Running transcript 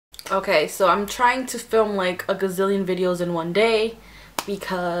Okay, so I'm trying to film like a gazillion videos in one day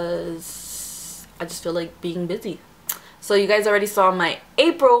because I just feel like being busy. So you guys already saw my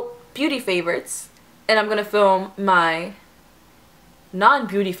April beauty favorites, and I'm gonna film my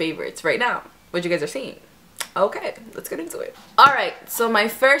non-beauty favorites right now, what you guys are seeing. Okay, let's get into it. Alright, so my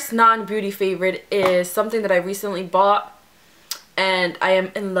first non-beauty favorite is something that I recently bought and I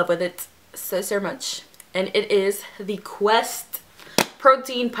am in love with it so much, and it is the Quest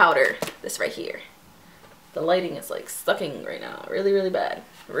protein powder. This right here. The lighting is like sucking right now really bad,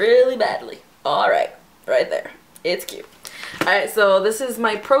 really badly. Alright, right there, it's cute. Alright, so this is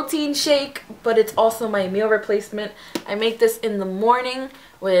my protein shake, but it's also my meal replacement. I make this in the morning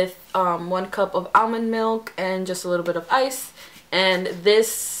with 1 cup of almond milk and just a little bit of ice, and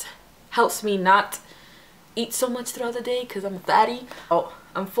this helps me not eat so much throughout the day because I'm a fatty. Oh,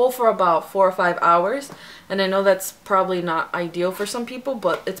 I'm full for about 4 or 5 hours, and I know that's probably not ideal for some people,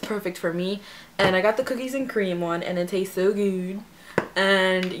 but it's perfect for me. And I got the cookies and cream one, and it tastes so good.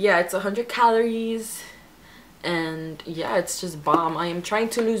 And yeah, it's 100 calories, and yeah, it's just bomb. I am trying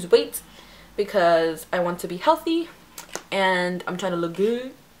to lose weight because I want to be healthy and I'm trying to look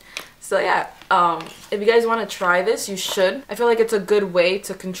good. So yeah, if you guys want to try this, you should. I feel like it's a good way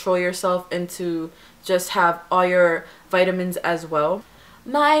to control yourself and to just have all your vitamins as well.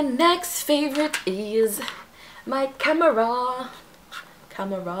 My next favorite is my camera.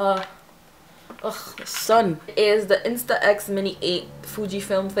 Ugh, the sun. Is the Insta-X Mini 8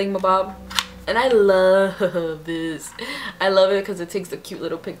 Fujifilm thingamabob. And I love this. I love it because it takes the cute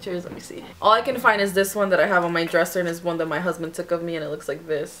little pictures. Let me see. All I can find is this one that I have on my dresser, and is one that my husband took of me, and it looks like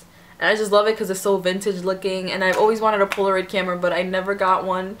this. And I just love it because it's so vintage looking, and I've always wanted a Polaroid camera, but I never got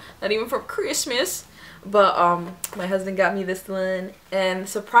one, not even for Christmas. But my husband got me this one, and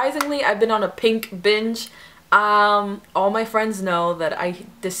surprisingly I've been on a pink binge. All my friends know that I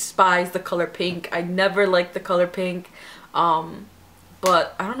despise the color pink. I never liked the color pink.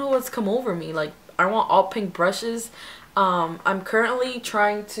 But I don't know what's come over me. Like, I want all pink brushes. I'm currently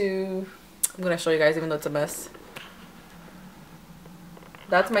trying to, I'm gonna show you guys even though it's a mess.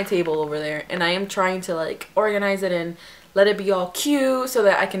 That's my table over there, and I am trying to like organize it and let it be all cute so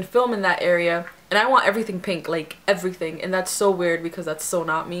that I can film in that area. And I want everything pink, like everything, and that's so weird because that's so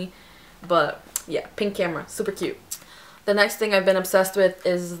not me. But yeah, pink camera, super cute. The next thing I've been obsessed with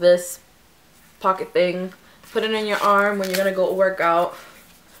is this pocket thing. Put it in your arm when you're gonna go work out.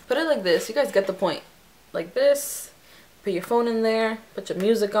 Put it like this, you guys get the point. Like this, put your phone in there, put your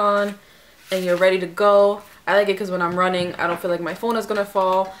music on, and you're ready to go. I like it because when I'm running, I don't feel like my phone is gonna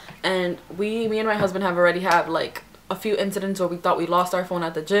fall. And me and my husband have already had like a few incidents where we thought we lost our phone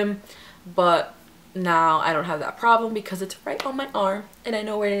at the gym, but now I don't have that problem because it's right on my arm and I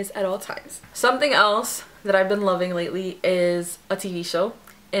know where it is at all times. Something else that I've been loving lately is a TV show,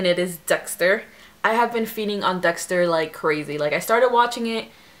 and it is Dexter. I have been feeding on Dexter like crazy. Like, I started watching it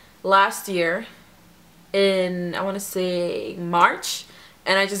last year in, I want to say, March,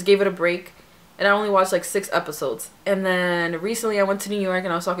 and I just gave it a break, and I only watched like 6 episodes. And then recently I went to New York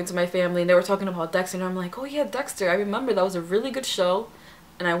and I was talking to my family, and they were talking about Dexter, and I'm like, oh yeah, Dexter, I remember that was a really good show.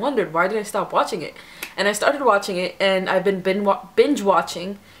 And I wondered, why did I stop watching it? And I started watching it, and I've been binge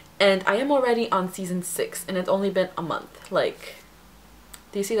watching, and I am already on season 6, and it's only been a month. Like,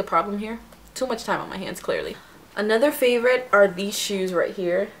 do you see the problem here? Too much time on my hands, clearly. Another favorite are these shoes right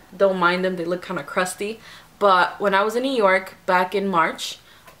here. Don't mind them, they look kind of crusty. But when I was in New York back in March,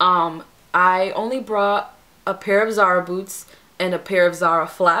 I only brought a pair of Zara boots and a pair of Zara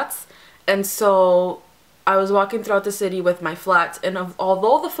flats. And so I was walking throughout the city with my flats, and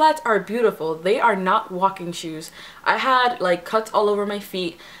although the flats are beautiful, they are not walking shoes. I had like cuts all over my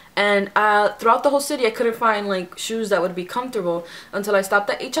feet, and throughout the whole city I couldn't find like shoes that would be comfortable until I stopped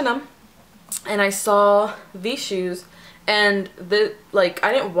at H&M, and I saw these shoes, and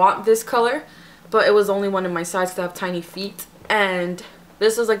I didn't want this color, but it was only one in my size because I have tiny feet, and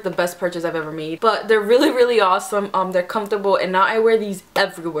this was like the best purchase I've ever made. But they're really awesome. They're comfortable, and now I wear these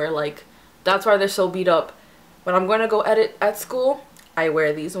everywhere. Like, that's why they're so beat up. When I'm going to go edit at school, I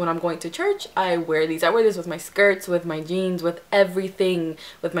wear these. When I'm going to church, I wear these. I wear these with my skirts, with my jeans, with everything,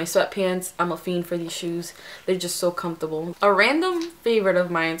 with my sweatpants. I'm a fiend for these shoes. They're just so comfortable. A random favorite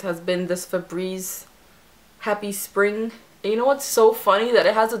of mine has been this Febreze Happy Spring. And you know what's so funny? That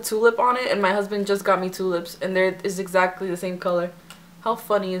it has a tulip on it, and my husband just got me tulips, and there is exactly the same color. How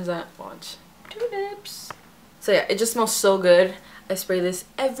funny is that? Watch. Tulips. So yeah, it just smells so good. I spray this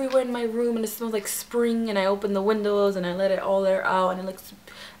everywhere in my room, and it smells like spring, and I open the windows and I let it all air out, and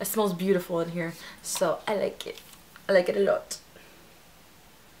it smells beautiful in here. So I like it. I like it a lot.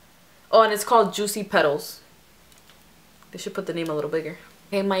 Oh, and it's called Juicy Petals. They should put the name a little bigger.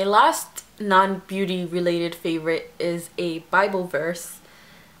 Okay, my last non-beauty related favorite is a Bible verse,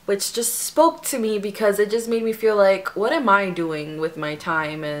 which just spoke to me because it just made me feel like, what am I doing with my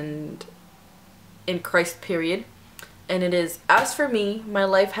time and in Christ, period. And it is, as for me, my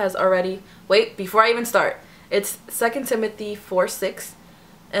life has already, wait, before I even start, it's 2 Timothy 4:6,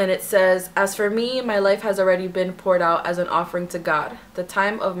 and it says, as for me, my life has already been poured out as an offering to God. The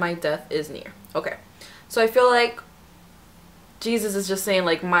time of my death is near. Okay, so I feel like Jesus is just saying,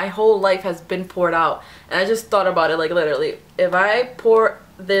 like, my whole life has been poured out. And I just thought about it, like, literally, if I pour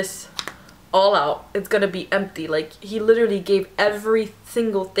this all out, it's gonna be empty. Like, he literally gave every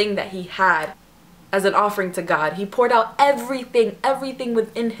single thing that he had as an offering to God. He poured out everything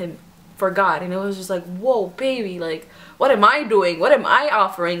within him for God. And it was just like, whoa, baby, like, what am I doing? What am I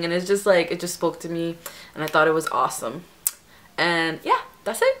offering? And it's just like, it just spoke to me, and I thought it was awesome. And yeah,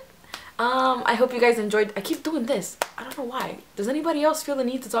 that's it. I hope you guys enjoyed. I keep doing this. I don't know why. Does anybody else feel the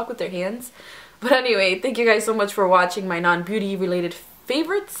need to talk with their hands? But anyway, thank you guys so much for watching my non-beauty related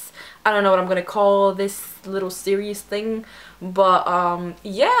favorites. I don't know what I'm gonna call this little series thing, but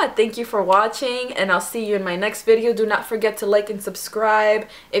yeah, thank you for watching, and I'll see you in my next video. Do not forget to like and subscribe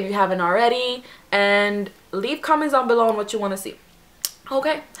if you haven't already, and leave comments down below on what you want to see.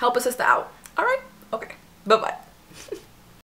 Okay, help a sister out. All right, okay, bye bye.